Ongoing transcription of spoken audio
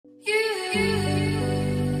You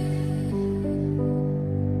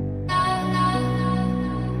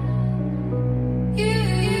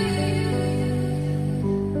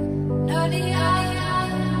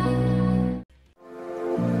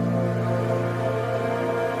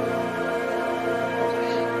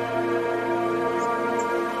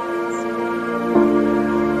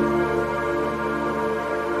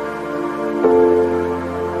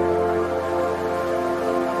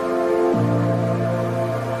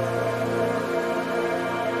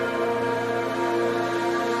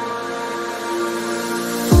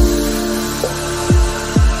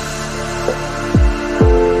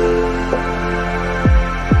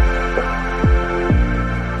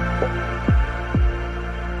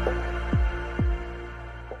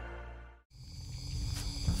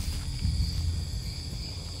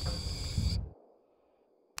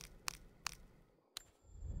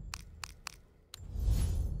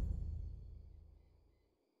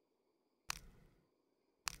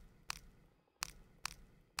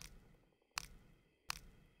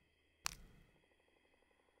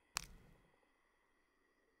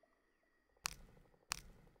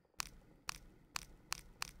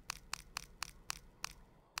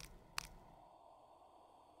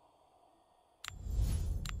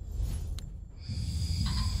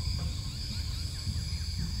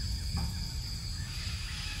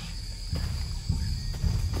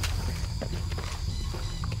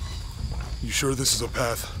sure this is a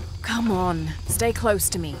path? Come on, stay close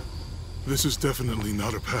to me. This is definitely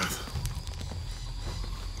not a path.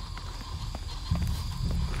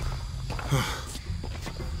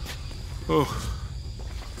 Oh.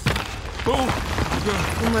 Oh!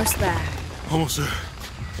 God. Almost there. Almost there.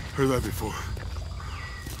 Heard that before.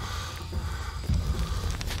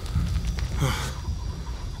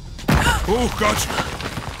 Oh, gotcha.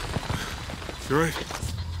 You right?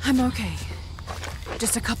 I'm okay.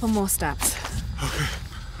 Just a couple more steps. Okay.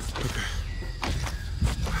 Okay.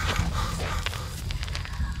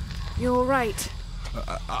 You're all right.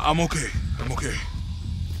 I'm okay. I'm okay.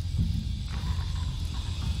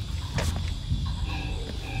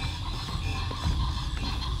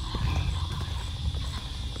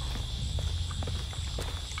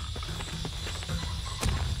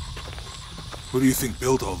 What do you think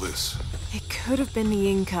built all this? It could have been the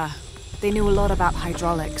Inca. They knew a lot about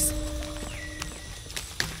hydraulics.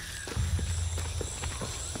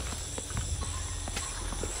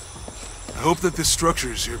 I hope that this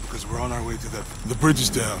structure is here because we're on our way to that. The bridge is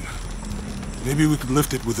down. Maybe we could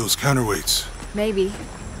lift it with those counterweights. Maybe.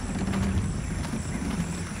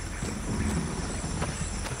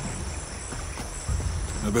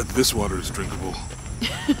 I bet this water is drinkable.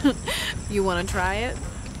 You want to try it?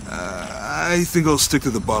 I think I'll stick to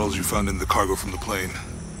the bottles you found in the cargo from the plane.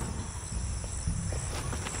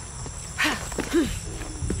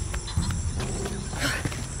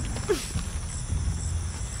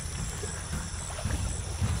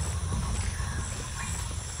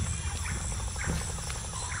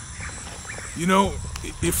 You know,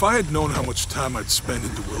 if I had known how much time I'd spend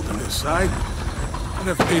in the wilderness, I'd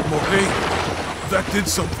have paid more. Hey, that did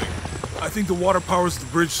something. I think the water powers the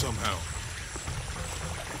bridge somehow.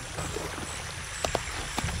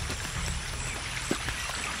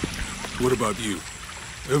 What about you?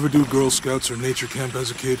 Ever do Girl Scouts or nature camp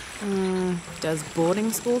as a kid? Does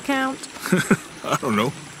boarding school count? I don't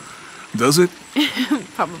know. Does it?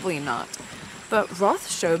 Probably not. But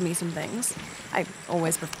Roth showed me some things. I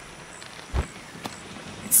always prefer.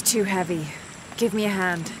 It's too heavy. Give me a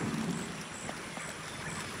hand.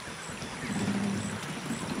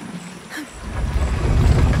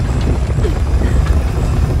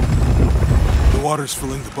 The water's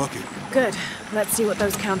filling the bucket. Good. Let's see what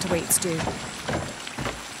those counterweights do.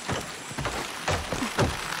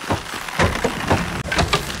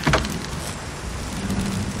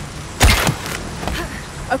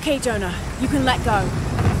 Okay, Jonah. You can let go.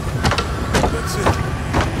 That's it.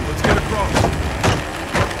 Let's get across.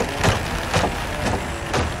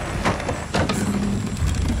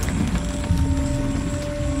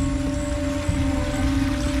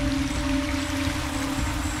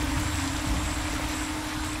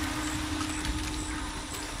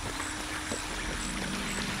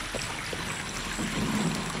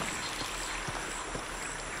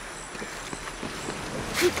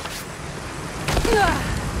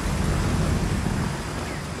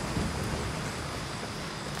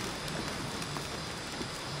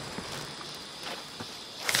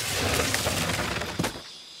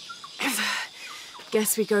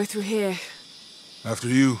 Guess we go through here. After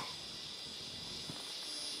you.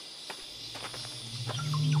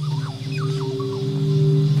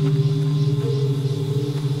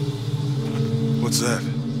 What's that?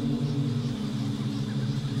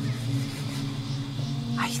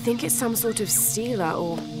 think it's some sort of sealer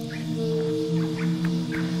or...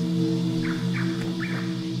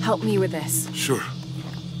 Help me with this. Sure.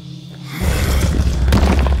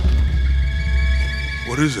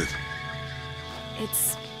 What is it?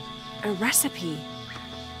 It's a recipe.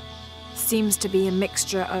 Seems to be a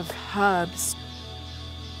mixture of herbs.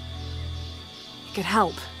 It could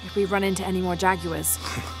help if we run into any more jaguars.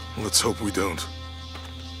 Let's hope we don't.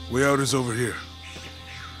 Way out is over here.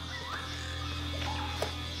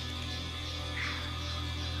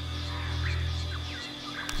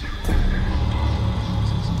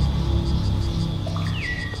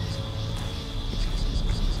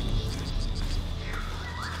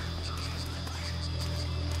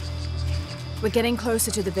 We're getting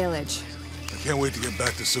closer to the village. I can't wait to get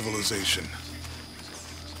back to civilization.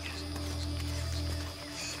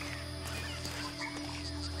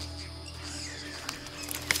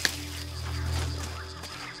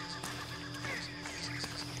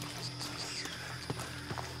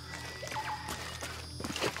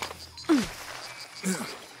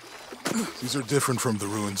 These are different from the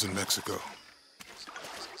ruins in Mexico.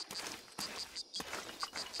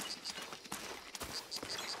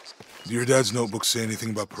 Do your dad's notebooks say anything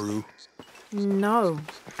about Peru? No.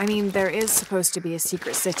 I mean, there is supposed to be a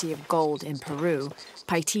secret city of gold in Peru.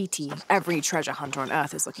 Paititi. Every treasure hunter on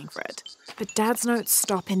Earth is looking for it. But Dad's notes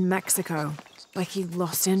stop in Mexico. Like he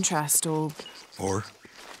lost interest or... Or?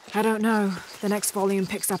 I don't know. The next volume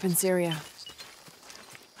picks up in Syria.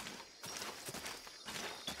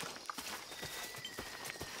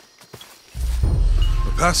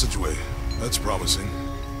 A passageway. That's promising.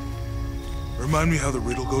 Remind me how the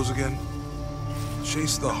riddle goes again?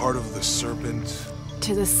 Chase the heart of the serpent...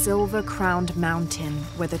 To the silver-crowned mountain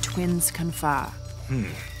where the twins confer.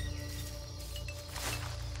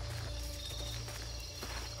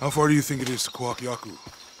 How far do you think it is to Kwakyaku?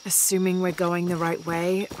 Assuming we're going the right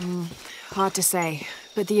way, hard to say.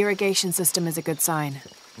 But the irrigation system is a good sign.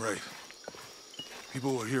 Right.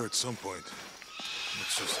 People were here at some point.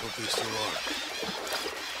 Let's just hope they still are.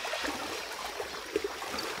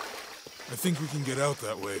 I think we can get out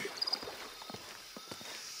that way.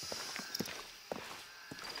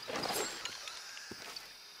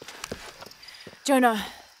 Jonah,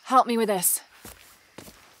 help me with this.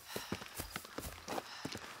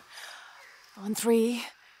 On 3,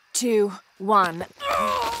 2, 1.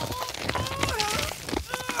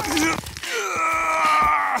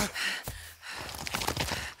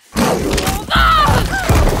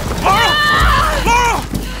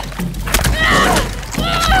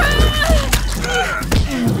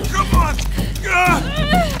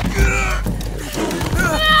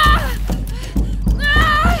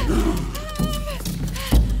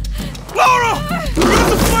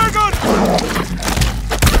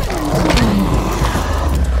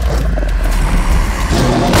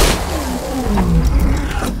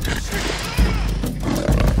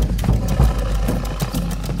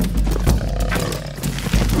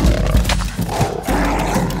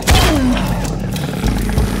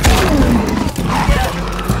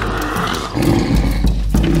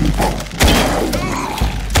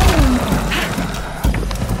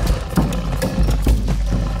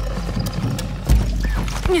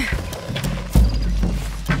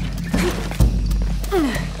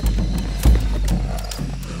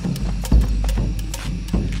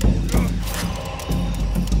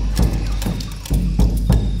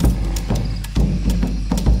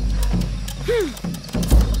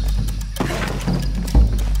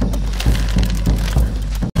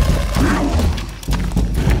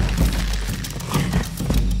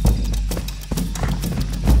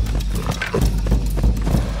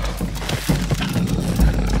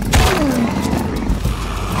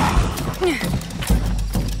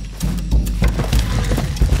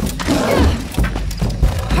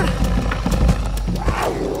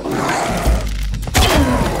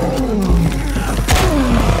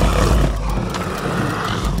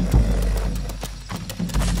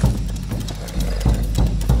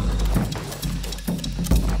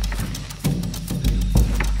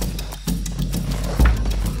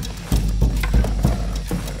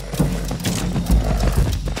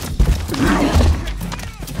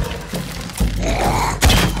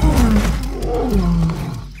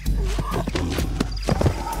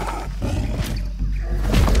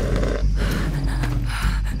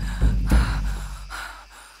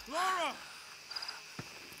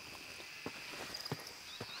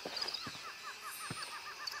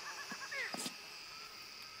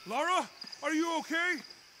 Lara, are you okay?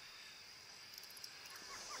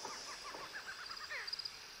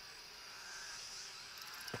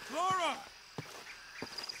 Lara!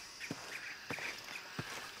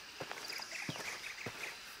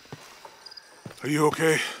 Are you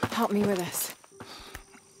okay? Help me with this.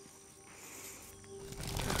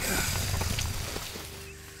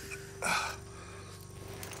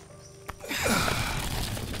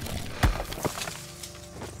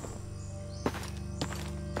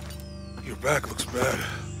 Your back looks bad.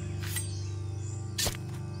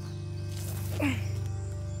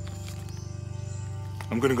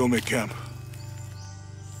 I'm gonna go make camp.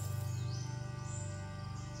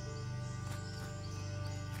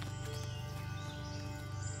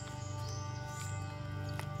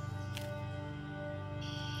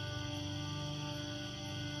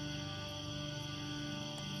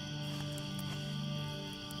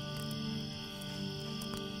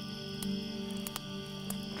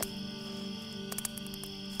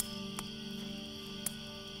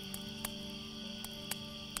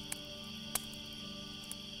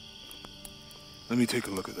 Let me take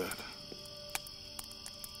a look at that.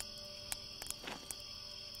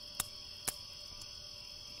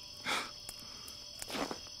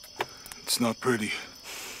 It's not pretty.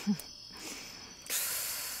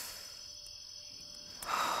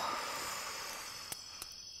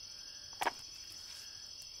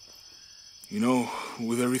 You know,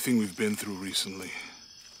 with everything we've been through recently,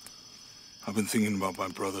 I've been thinking about my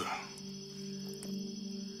brother.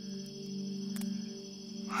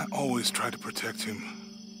 I always tried to protect him.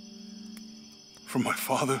 From my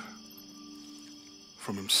father.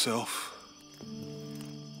 From himself.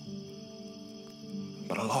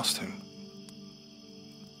 But I lost him.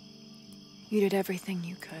 You did everything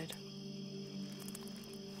you could.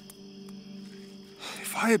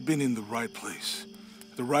 If I had been in the right place,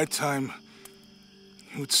 at the right time,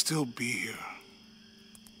 he would still be here.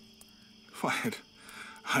 If I had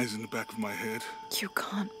eyes in the back of my head. You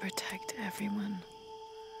can't protect everyone.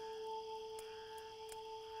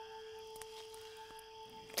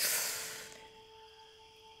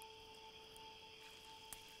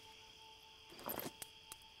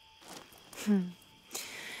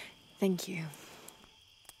 Thank you.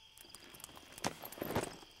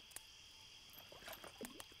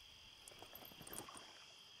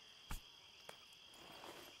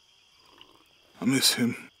 I miss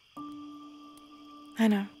him. I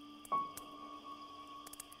know.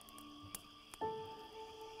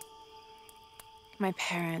 My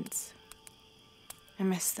parents. I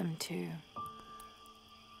miss them too.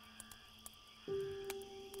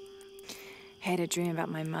 I had a dream about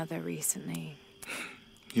my mother recently.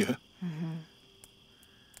 Yeah?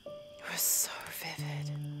 It was so vivid.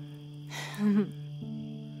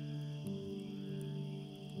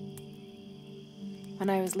 When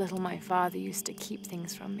I was little, my father used to keep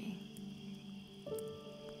things from me.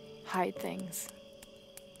 Hide things.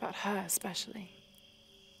 About her, especially.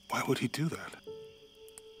 Why would he do that?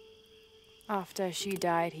 After she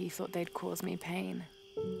died, he thought they'd cause me pain.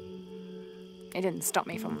 It didn't stop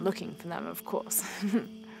me from looking for them, of course.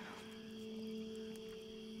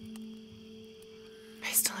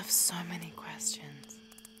 I still have so many questions.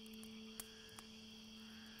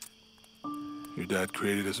 Your dad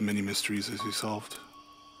created as many mysteries as he solved.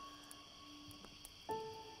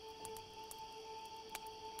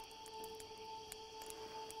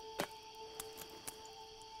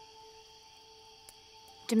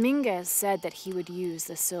 Dominguez said that he would use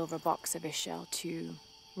the silver box of his shell to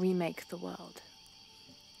remake the world.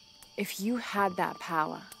 If you had that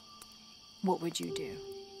power, what would you do?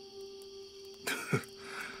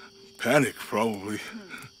 Panic, probably.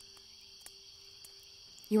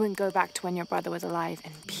 You wouldn't go back to when your brother was alive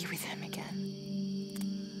and be with him again.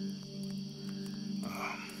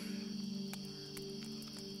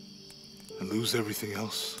 And lose everything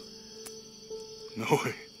else? No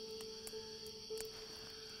way.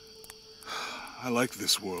 I like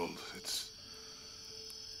this world. It's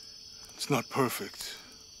not perfect.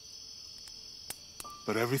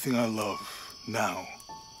 But everything I love now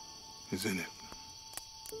is in it.